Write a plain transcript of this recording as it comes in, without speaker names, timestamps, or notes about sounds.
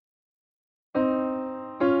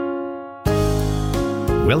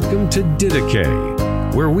Welcome to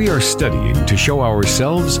Didache, where we are studying to show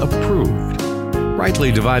ourselves approved,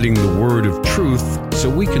 rightly dividing the word of truth so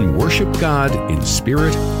we can worship God in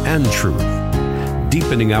spirit and truth,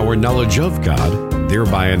 deepening our knowledge of God,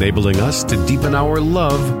 thereby enabling us to deepen our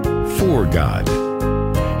love for God.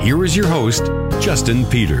 Here is your host, Justin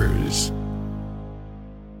Peters.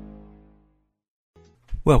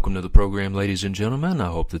 Welcome to the program, ladies and gentlemen. I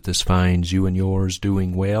hope that this finds you and yours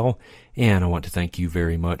doing well, and I want to thank you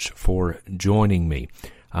very much for joining me.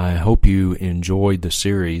 I hope you enjoyed the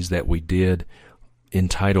series that we did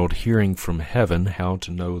entitled Hearing from Heaven, How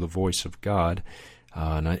to Know the Voice of God,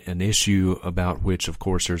 an issue about which, of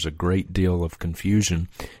course, there's a great deal of confusion.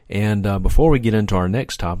 And before we get into our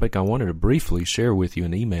next topic, I wanted to briefly share with you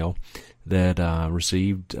an email that I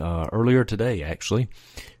received earlier today, actually.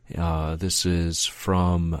 This is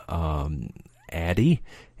from Addie,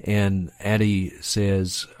 and Addie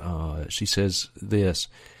says, she says this.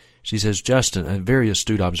 She says, Justin, a very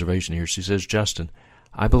astute observation here. She says, Justin,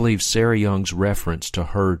 I believe Sarah Young's reference to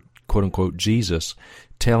her, quote-unquote, Jesus,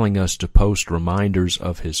 telling us to post reminders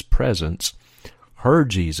of his presence, her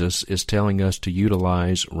Jesus is telling us to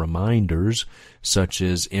utilize reminders such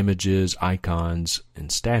as images, icons,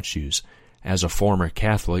 and statues. As a former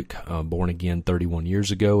Catholic, born again 31 years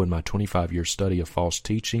ago in my 25-year study of false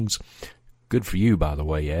teachings, good for you, by the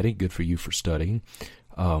way, Addie, good for you for studying.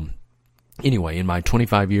 Anyway, in my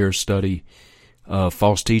 25-year study of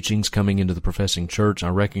false teachings coming into the professing church, I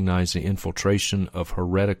recognize the infiltration of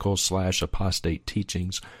heretical/apostate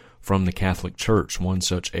teachings from the Catholic Church, one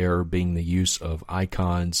such error being the use of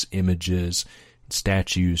icons, images,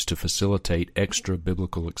 statues to facilitate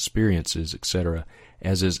extra-biblical experiences, etc.,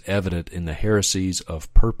 as is evident in the heresies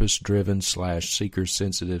of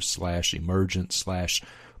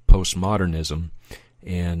purpose-driven/seeker-sensitive/emergent/postmodernism,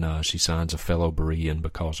 and she signs a fellow Berean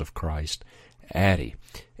because of Christ, Addie.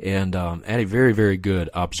 And Addie, very, very good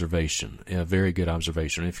observation, very good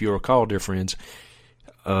observation. If you recall, dear friends,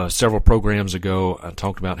 several programs ago, I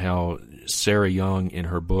talked about how Sarah Young, in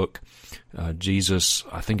her book, Jesus,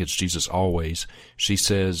 I think it's Jesus Always, she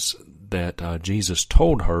says that Jesus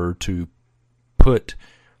told her to put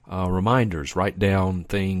reminders, write down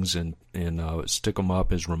things and stick them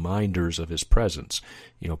up as reminders of his presence.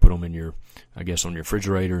 You know, put them in your, I guess, on your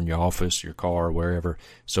refrigerator, in your office, your car, wherever,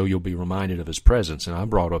 so you'll be reminded of his presence. And I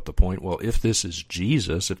brought up the point, well, if this is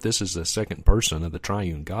Jesus, if this is the second person of the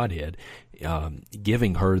triune Godhead,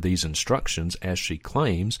 giving her these instructions as she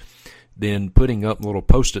claims, then putting up little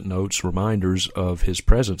Post-it notes, reminders of his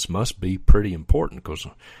presence must be pretty important, because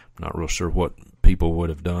I'm not real sure what people would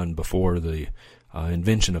have done before the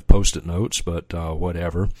invention of Post-it notes, but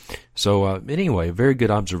whatever. So anyway, very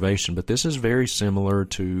good observation, but this is very similar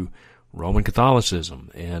to Roman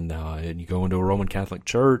Catholicism. And you go into a Roman Catholic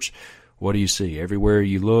church, what do you see? Everywhere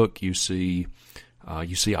you look, you see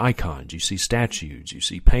icons, you see statues, you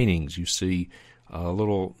see paintings, you see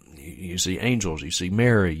you see angels, you see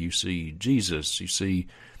Mary, you see Jesus, you see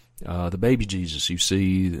the baby Jesus, you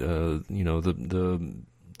see the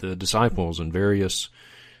disciples and various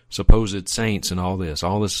supposed saints and all this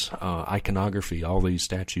iconography, all these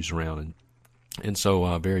statues around, and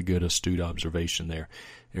so very good astute observation there.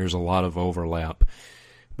 There's a lot of overlap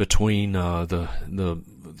between the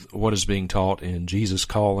what is being taught in Jesus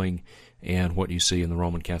Calling and what you see in the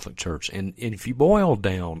Roman Catholic Church. And if you boil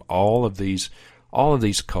down all of these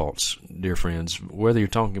cults, dear friends, whether you're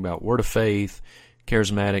talking about Word of Faith,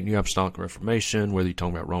 Charismatic, New Apostolic Reformation, whether you're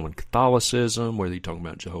talking about Roman Catholicism, whether you're talking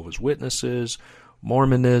about Jehovah's Witnesses,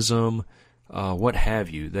 Mormonism, what have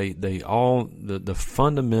you, they all, the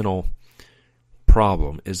fundamental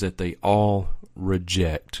problem is that they all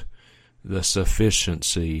reject the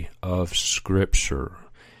sufficiency of Scripture.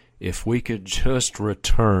 If we could just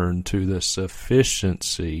return to the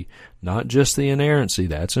sufficiency, not just the inerrancy,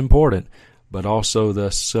 that's important, but also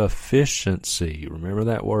the sufficiency, remember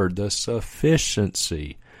that word, the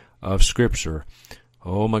sufficiency of Scripture.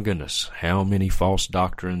 Oh my goodness, how many false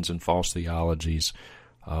doctrines and false theologies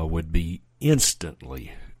would be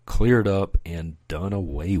instantly cleared up and done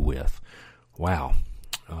away with. Wow.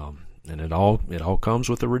 And it all comes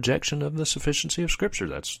with the rejection of the sufficiency of Scripture.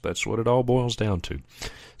 That's what it all boils down to.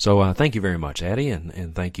 So thank you very much, Addie,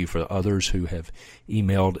 and thank you for others who have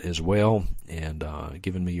emailed as well and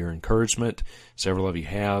given me your encouragement. Several of you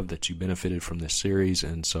have, that you benefited from this series,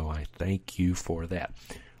 and so I thank you for that.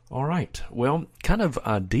 All right. Well, kind of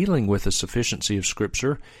dealing with the sufficiency of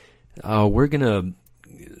Scripture, we're going to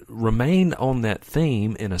remain on that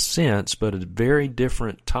theme in a sense, but a very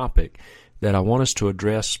different topic that I want us to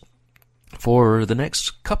address for the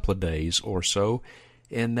next couple of days or so,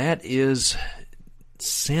 and that is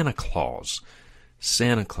Santa Claus.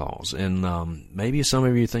 Santa Claus. And maybe some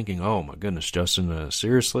of you are thinking, oh my goodness, Justin,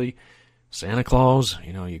 seriously? Santa Claus?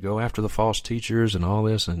 You know, you go after the false teachers and all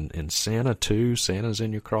this, and Santa too? Santa's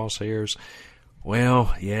in your crosshairs?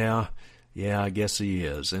 Well, yeah, I guess he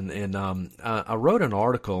is. And I wrote an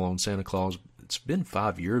article on Santa Claus. It's been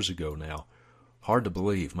 5 years ago now. Hard to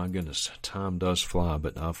believe. My goodness, time does fly.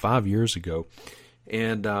 But 5 years ago.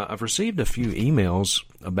 And I've received a few emails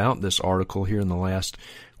about this article here in the last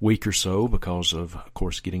week or so because of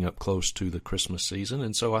course, getting up close to the Christmas season.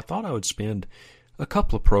 And so I thought I would spend a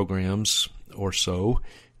couple of programs or so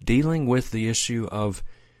dealing with the issue of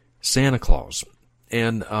Santa Claus.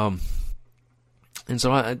 And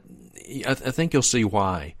so I think you'll see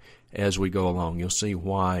why as we go along. You'll see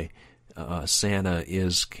why Santa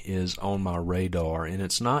is on my radar. And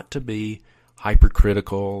it's not to be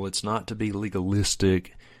hypercritical. It's not to be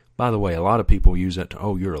legalistic. By the way, a lot of people use that to,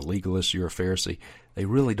 oh, you're a legalist, you're a Pharisee. They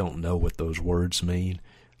really don't know what those words mean.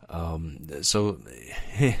 So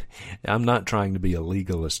I'm not trying to be a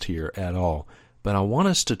legalist here at all. But I want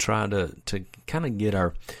us to try to kind of get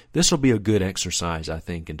this will be a good exercise, I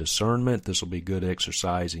think, in discernment. This will be a good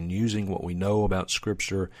exercise in using what we know about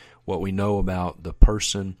Scripture, what we know about the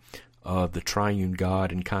person of the triune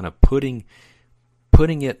God, and kind of putting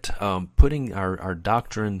our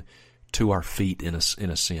doctrine to our feet in a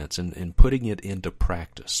sense, and putting it into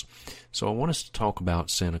practice. So I want us to talk about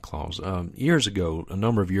Santa Claus. A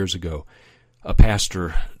number of years ago, a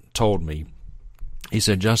pastor told me, he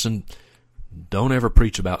said, Justin, don't ever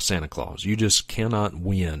preach about Santa Claus. You just cannot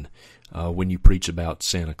win when you preach about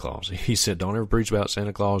Santa Claus. He said, don't ever preach about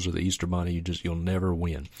Santa Claus or the Easter Bunny. You'll never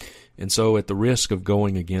win. And so at the risk of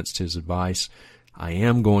going against his advice, I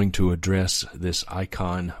am going to address this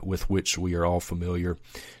icon with which we are all familiar,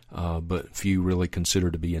 but few really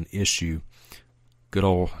consider to be an issue. Good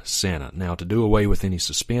old Santa. Now, to do away with any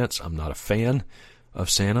suspense, I'm not a fan of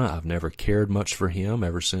Santa. I've never cared much for him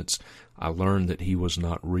ever since I learned that he was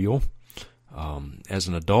not real. As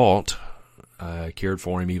an adult, I cared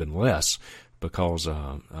for him even less because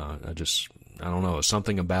I don't know,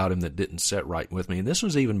 something about him that didn't set right with me. And this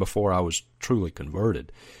was even before I was truly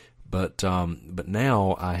converted. But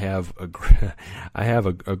now I have a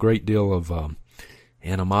great deal of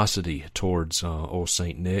animosity towards old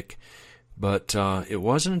Saint Nick. But it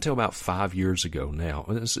wasn't until about 5 years ago now.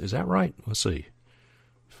 Is that right? Let's see.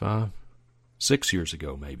 6 years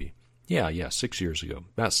ago maybe. Yeah, 6 years ago.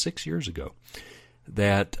 About 6 years ago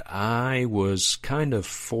that I was kind of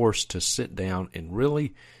forced to sit down and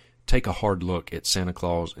really take a hard look at Santa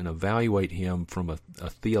Claus and evaluate him from a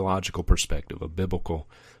theological perspective, a biblical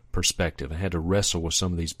perspective. I had to wrestle with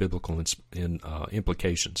some of these biblical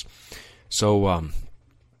implications. So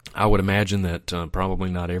I would imagine that probably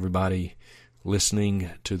not everybody listening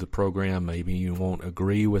to the program, maybe you won't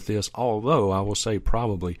agree with this, although I will say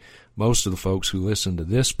probably most of the folks who listen to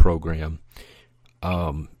this program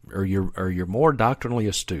you're more doctrinally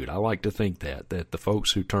astute. I like to think that the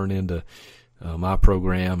folks who turn into my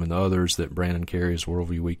program and the others that Brandon carries,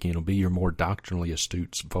 Worldview Weekend, will be your more doctrinally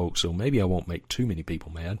astute folks. So maybe I won't make too many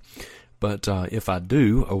people mad. But if I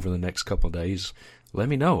do over the next couple of days, let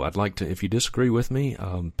me know. I'd like to, if you disagree with me,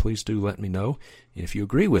 please do let me know. If you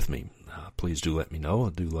agree with me, please do let me know. I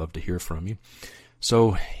do love to hear from you.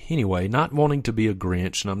 So anyway, not wanting to be a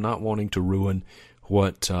Grinch, and I'm not wanting to ruin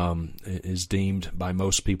what is deemed by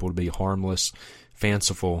most people to be harmless,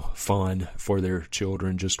 fanciful fun for their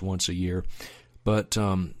children just once a year. But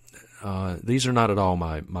these are not at all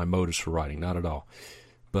my motives for writing, not at all.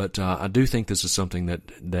 But I do think this is something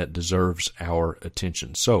that deserves our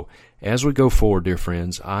attention. So as we go forward, dear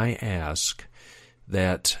friends, I ask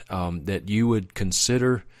that you would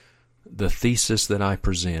consider the thesis that I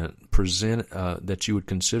present that you would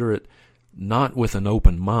consider it not with an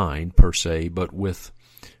open mind per se, but with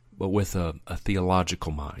a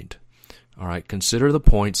theological mind. All right, consider the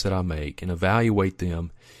points that I make and evaluate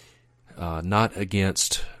them not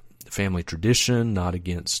against family tradition, not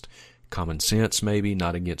against common sense maybe,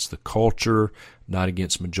 not against the culture, not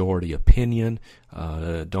against majority opinion.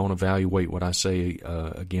 Don't evaluate what I say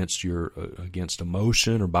against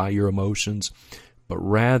emotion or by your emotions, but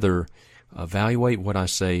rather evaluate what I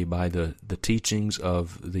say by the teachings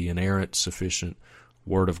of the inerrant, sufficient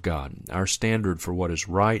Word of God. Our standard for what is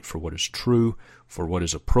right, for what is true, for what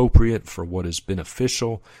is appropriate, for what is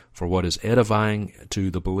beneficial, for what is edifying to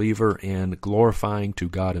the believer and glorifying to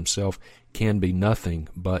God Himself can be nothing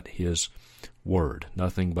but His Word.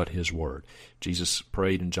 Nothing but His Word. Jesus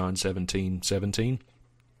prayed in John 17:17,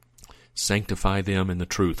 sanctify them in the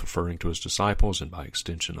truth, referring to His disciples and by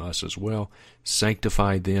extension us as well.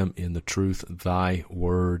 Sanctify them in the truth. Thy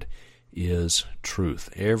Word is truth.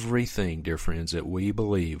 Everything, dear friends, that we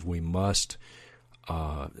believe, we must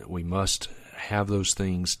have those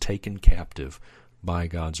things taken captive by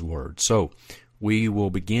God's Word. So, we will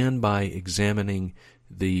begin by examining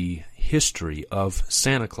the history of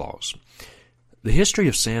Santa Claus. The history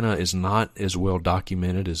of Santa is not as well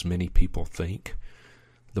documented as many people think.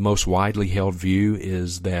 The most widely held view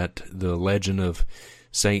is that the legend of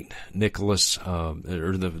St. Nicholas, or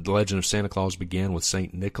the legend of Santa Claus began with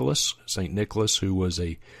St. Nicholas. St. Nicholas, who was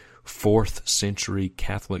a 4th century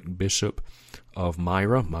Catholic bishop of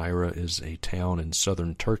Myra. Myra is a town in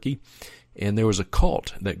southern Turkey. And there was a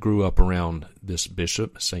cult that grew up around this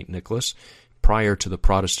bishop, St. Nicholas. Prior to the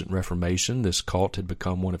Protestant Reformation, this cult had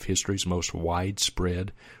become one of history's most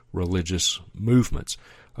widespread religious movements.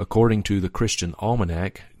 According to the Christian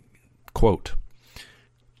Almanac, quote,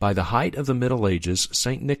 "By the height of the Middle Ages,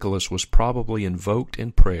 St. Nicholas was probably invoked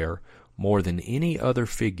in prayer more than any other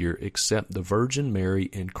figure except the Virgin Mary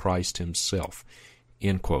and Christ himself."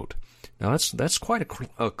 End quote. Now that's quite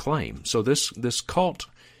a claim. So this cult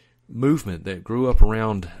movement that grew up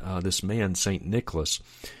around this man, St. Nicholas,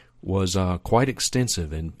 was quite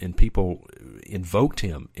extensive, and people invoked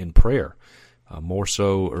him in prayer, more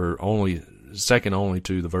so or second only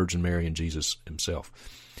to the Virgin Mary and Jesus himself.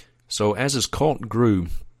 So as his cult grew,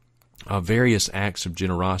 various acts of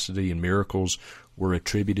generosity and miracles were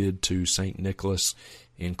attributed to St. Nicholas,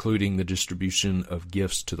 including the distribution of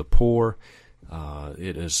gifts to the poor.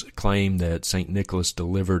 It is claimed that St. Nicholas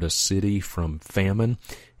delivered a city from famine.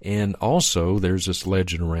 And also, there's this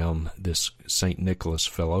legend around this St. Nicholas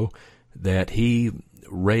fellow that he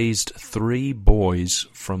raised 3 boys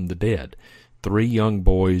from the dead, 3 young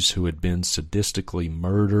boys who had been sadistically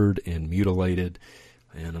murdered and mutilated.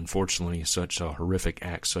 And unfortunately, such a horrific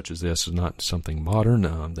act such as this is not something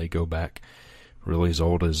modern. They go back really as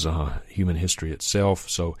old as human history itself.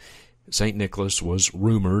 So St. Nicholas was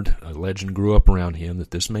rumored, a legend grew up around him, that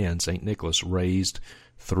this man, St. Nicholas, raised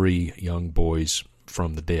 3 young boys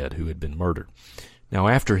from the dead who had been murdered. Now,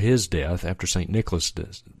 after his death, after St.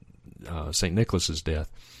 Nicholas's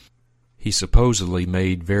death, he supposedly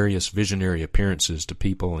made various visionary appearances to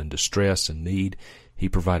people in distress and need. He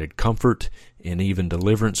provided comfort and even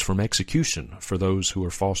deliverance from execution for those who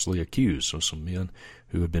were falsely accused. So some men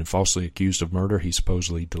who had been falsely accused of murder, he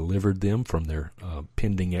supposedly delivered them from their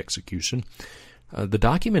pending execution. The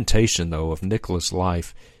documentation, though, of Nicholas'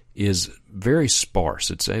 life is very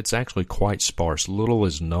sparse. It's actually quite sparse. Little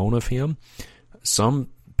is known of him. Some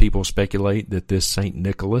people speculate that this St.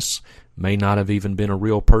 Nicholas may not have even been a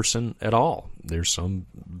real person at all. There's some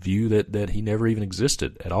view that he never even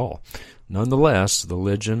existed at all. Nonetheless, the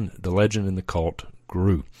legend and the cult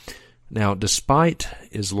grew. Now, despite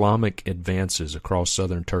Islamic advances across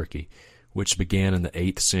southern Turkey, which began in the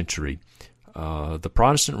 8th century, the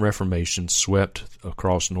Protestant Reformation swept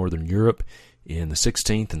across northern Europe in the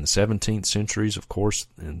 16th and the 17th centuries, of course,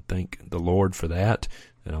 and thank the Lord for that.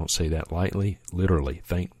 I don't say that lightly, literally.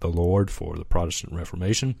 Thank the Lord for the Protestant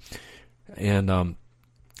Reformation. And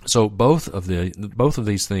so both of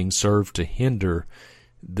these things served to hinder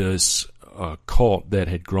this cult that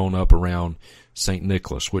had grown up around St.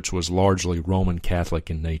 Nicholas, which was largely Roman Catholic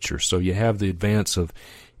in nature. So you have the advance of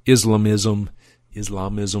Islamism,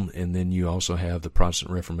 and then you also have the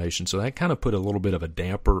Protestant Reformation. So that kind of put a little bit of a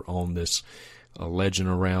damper on this legend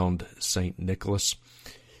around St. Nicholas.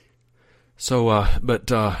 So, but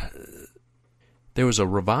there was a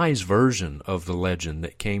revised version of the legend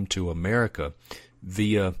that came to America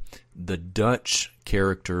via the Dutch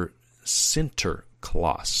character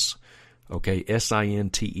Sinterklaas. Okay,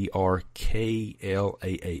 Sinterklaas.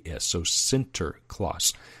 So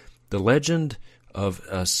Sinterklaas. The legend of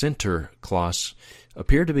Sinterklaas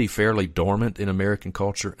appeared to be fairly dormant in American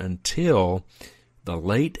culture until the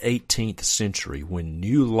late 18th century, when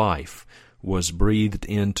new life was breathed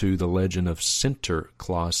into the legend of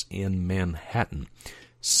Sinterklaas in Manhattan.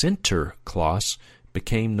 Sinterklaas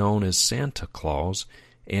became known as Santa Claus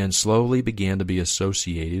and slowly began to be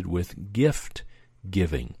associated with gift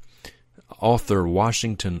giving. Author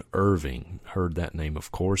Washington Irving, heard that name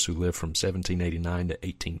of course, who lived from 1789 to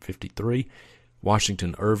 1853.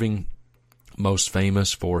 Washington Irving, most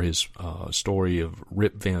famous for his story of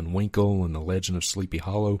Rip Van Winkle and the Legend of Sleepy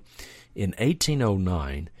Hollow. In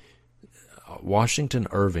 1809, Washington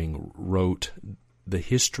Irving wrote The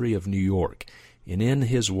History of New York, and in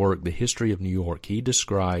his work, The History of New York, he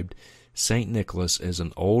described St. Nicholas as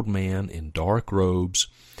an old man in dark robes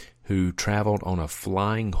who traveled on a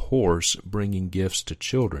flying horse bringing gifts to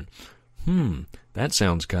children. That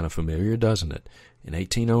sounds kind of familiar, doesn't it? In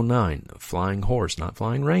 1809, a flying horse, not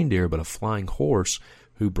flying reindeer, but a flying horse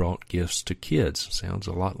who brought gifts to kids. Sounds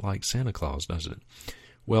a lot like Santa Claus, doesn't it?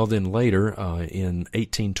 Well, then later, in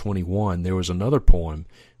 1821, there was another poem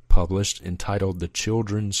published entitled The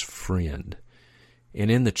Children's Friend.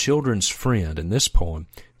 And in The Children's Friend, in this poem,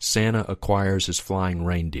 Santa acquires his flying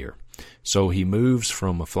reindeer. So he moves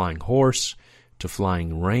from a flying horse to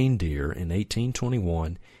flying reindeer in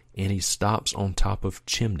 1821, and he stops on top of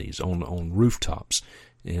chimneys, on rooftops,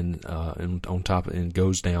 and on top, and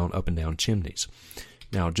goes down up and down chimneys.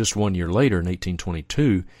 Now, just 1 year later, in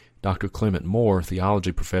 1822, Dr. Clement Moore,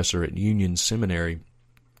 theology professor at Union Seminary,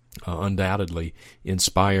 undoubtedly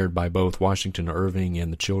inspired by both Washington Irving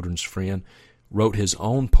and The Children's Friend, wrote his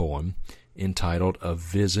own poem entitled A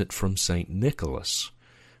Visit from St. Nicholas.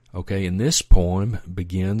 Okay, and this poem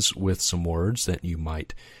begins with some words that you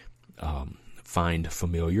might find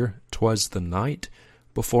familiar. "'Twas the night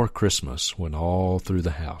before Christmas when all through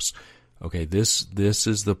the house." Okay, this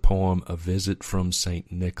is the poem A Visit from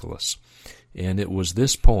St. Nicholas. And it was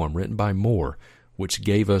this poem, written by Moore, which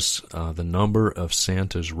gave us the number of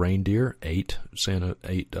Santa's reindeer, eight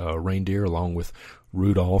reindeer, along with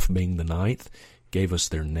Rudolph being the ninth, gave us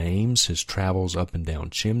their names, his travels up and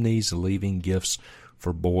down chimneys, leaving gifts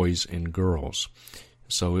for boys and girls.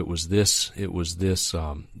 So it was this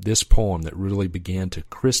poem that really began to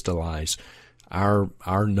crystallize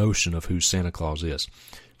our notion of who Santa Claus is.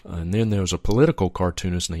 And then there was a political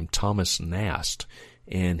cartoonist named Thomas Nast,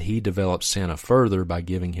 and he developed Santa further by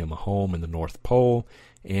giving him a home in the North Pole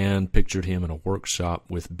and pictured him in a workshop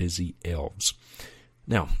with busy elves.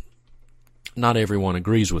 Now, not everyone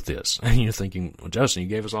agrees with this. And you're thinking, well, Justin, you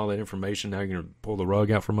gave us all that information, now you're going to pull the rug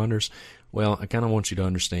out from under us? Well, I kind of want you to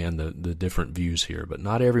understand the different views here, but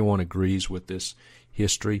not everyone agrees with this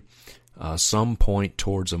history. Some point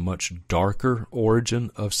towards a much darker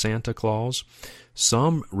origin of Santa Claus.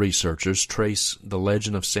 Some researchers trace the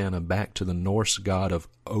legend of Santa back to the Norse god of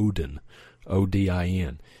Odin,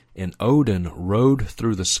 O-D-I-N. And Odin rode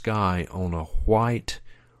through the sky on a white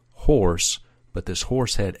horse, but this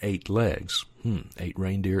horse had 8 legs. 8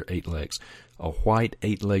 reindeer, 8 legs. A white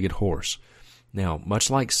 8-legged horse. Now, much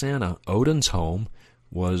like Santa, Odin's home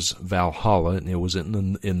was Valhalla, and it was in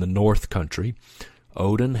the North Country.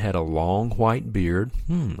 Odin had a long white beard.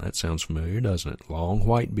 That sounds familiar, doesn't it? Long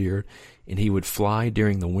white beard. And he would fly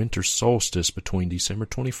during the winter solstice between December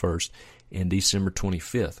 21st and December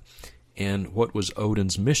 25th. And what was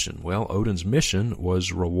Odin's mission? Well, Odin's mission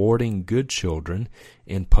was rewarding good children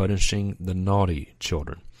and punishing the naughty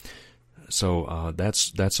children. So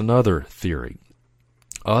that's another theory.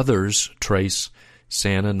 Others trace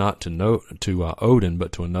Santa not to Odin,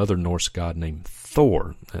 but to another Norse god named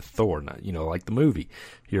Thor. Thor, like the movie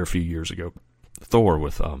here a few years ago. Thor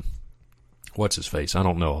with what's his face? I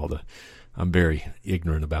don't know I'm very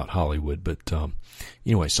ignorant about Hollywood, but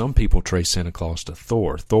anyway, some people trace Santa Claus to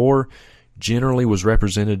Thor. Thor generally was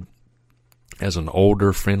represented as an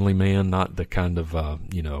older, friendly man, not the kind of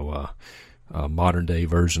modern day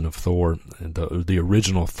version of Thor. The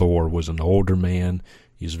original Thor was an older man.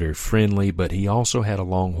 He was very friendly, but he also had a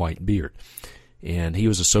long white beard. And he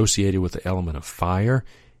was associated with the element of fire,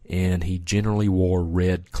 and he generally wore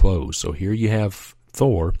red clothes. So here you have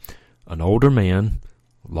Thor, an older man,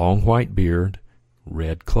 long white beard,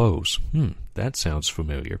 red clothes. That sounds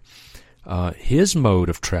familiar. His mode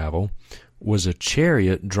of travel was a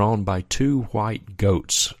chariot drawn by 2 white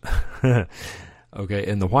goats. Okay,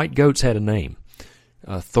 and the white goats had a name.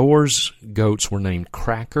 Thor's goats were named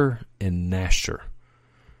Cracker and Nasher.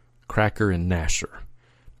 Cracker and Nasher.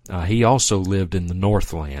 He also lived in the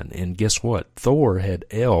Northland, and guess what? Thor had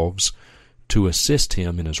elves to assist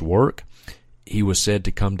him in his work. He was said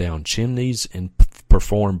to come down chimneys and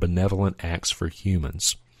perform benevolent acts for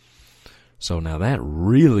humans. So now that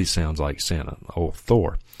really sounds like Santa, old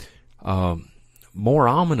Thor. More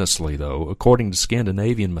ominously, though, according to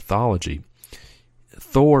Scandinavian mythology,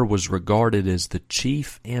 Thor was regarded as the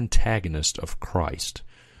chief antagonist of Christ.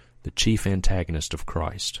 The chief antagonist of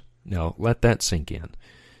Christ. Now, let that sink in.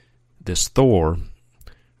 This Thor,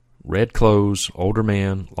 red clothes, older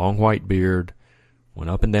man, long white beard, went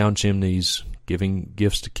up and down chimneys, giving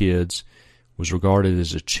gifts to kids, was regarded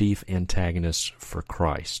as a chief antagonist for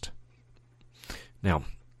Christ. Now,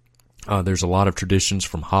 there's a lot of traditions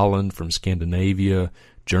from Holland, from Scandinavia,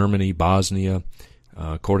 Germany, Bosnia.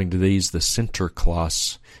 According to these, the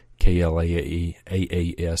Sinterklaas,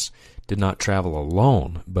 K-L-A-A-S, did not travel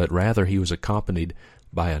alone, but rather he was accompanied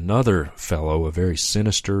by another fellow, a very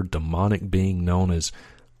sinister, demonic being known as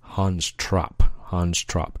Hans Trapp.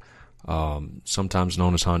 Sometimes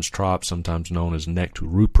known as Hans Trapp, sometimes known as Knecht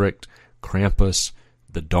Ruprecht, Krampus,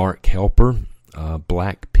 the Dark Helper,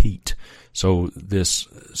 Black Pete. So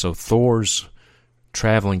Thor's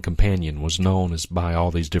traveling companion was known as by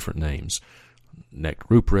all these different names: Knecht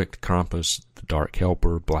Ruprecht, Krampus, the Dark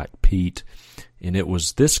Helper, Black Pete. And it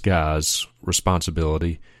was this guy's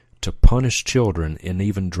responsibility to punish children and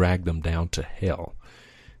even drag them down to hell.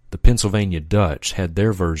 The Pennsylvania Dutch had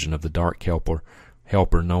their version of the Dark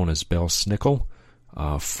Helper known as Belsnickel,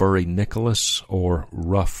 Furry Nicholas, or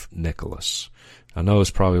Rough Nicholas. I know it's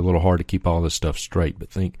probably a little hard to keep all this stuff straight, but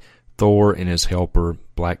think Thor and his helper,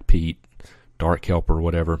 Black Pete, Dark Helper,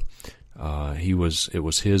 whatever. It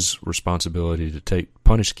was his responsibility to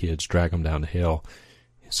punish kids, drag them down to hell.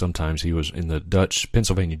 Sometimes he was in the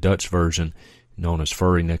Pennsylvania Dutch version, known as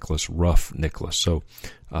Furry Nicholas, Rough Nicholas. So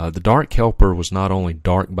the Dark Helper was not only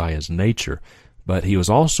dark by his nature, but he was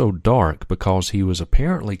also dark because he was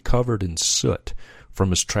apparently covered in soot from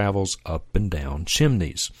his travels up and down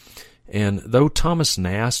chimneys. And though Thomas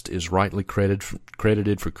Nast is rightly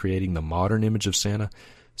credited for creating the modern image of Santa,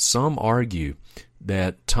 some argue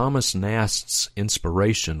that Thomas Nast's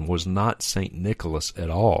inspiration was not St. Nicholas at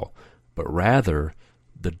all, but rather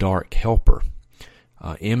the Dark Helper.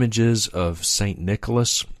 Images of St.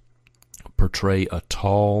 Nicholas portray a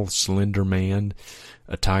tall, slender man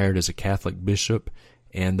attired as a Catholic bishop,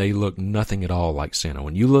 and they look nothing at all like Santa.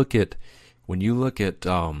 When you look at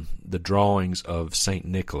the drawings of St.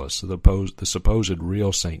 Nicholas, the supposed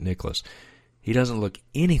real St. Nicholas, he doesn't look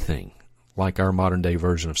anything like our modern-day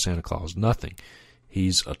version of Santa Claus. Nothing.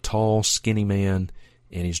 He's a tall, skinny man,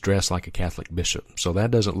 and he's dressed like a Catholic bishop. So that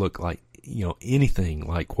doesn't look like anything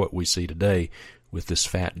like what we see today with this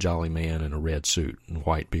fat, jolly man in a red suit and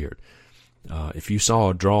white beard. If you saw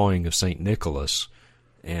a drawing of St. Nicholas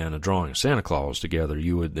and a drawing of Santa Claus together,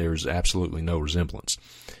 there's absolutely no resemblance.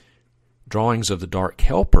 Drawings of the Dark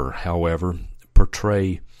Helper, however,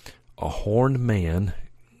 portray a horned man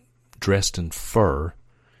dressed in fur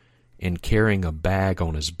and carrying a bag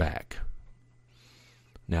on his back.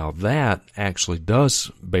 Now that actually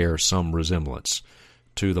does bear some resemblance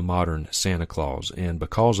to the modern Santa Claus, and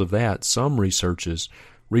because of that, some researchers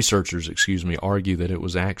argue that it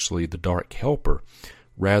was actually the Dark Helper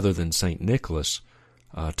rather than St. Nicholas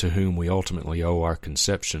to whom we ultimately owe our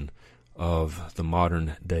conception of the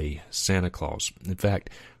modern-day Santa Claus. In fact,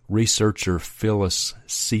 researcher Phyllis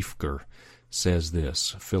Siefker says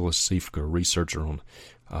this. Phyllis Siefker, researcher on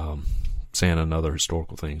Santa and other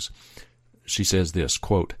historical things. She says this,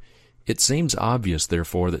 quote, "It seems obvious,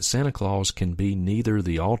 therefore, that Santa Claus can be neither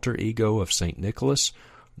the alter ego of St. Nicholas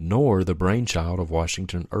nor the brainchild of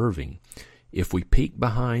Washington Irving. If we peek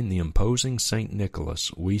behind the imposing St.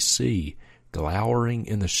 Nicholas, we see, glowering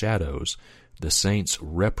in the shadows, the saint's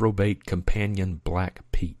reprobate companion Black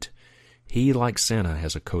Pete. He, like Santa,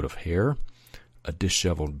 has a coat of hair, a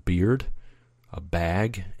disheveled beard, a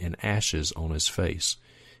bag, and ashes on his face.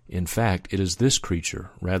 In fact, it is this creature,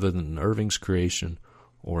 rather than Irving's creation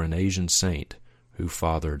or an Asian saint, who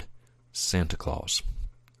fathered Santa Claus."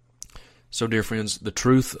 So, dear friends, the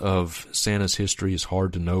truth of Santa's history is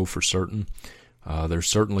hard to know for certain. There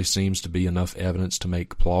certainly seems to be enough evidence to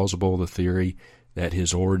make plausible the theory that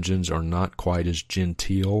his origins are not quite as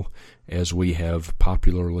genteel as we have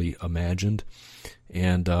popularly imagined.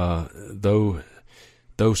 And though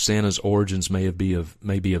Santa's origins may be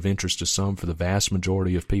of interest to some, for the vast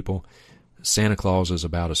majority of people, Santa Claus is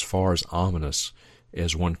about as far as ominous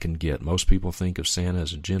as one can get. Most people think of Santa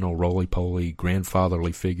as a gentle, roly-poly,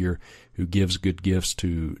 grandfatherly figure who gives good gifts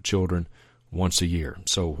to children once a year.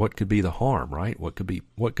 So what could be the harm, right? What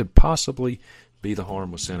could possibly be the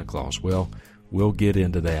harm with Santa Claus? Well, we'll get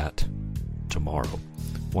into that tomorrow.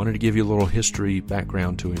 Wanted to give you a little history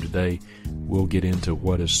background to him today. We'll get into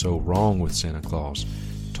what is so wrong with Santa Claus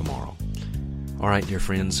tomorrow. All right, dear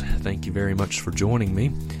friends, thank you very much for joining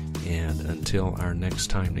me. And until our next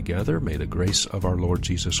time together, may the grace of our Lord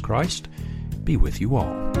Jesus Christ be with you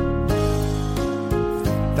all.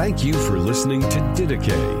 Thank you for listening to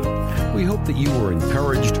Didache. We hope that you were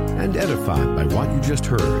encouraged and edified by what you just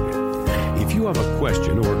heard. If you have a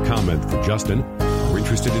question or comment for Justin, are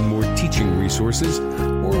interested in more teaching resources,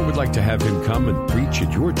 or would like to have him come and preach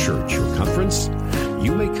at your church or conference,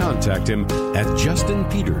 you may contact him at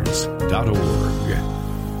justinpeters.org.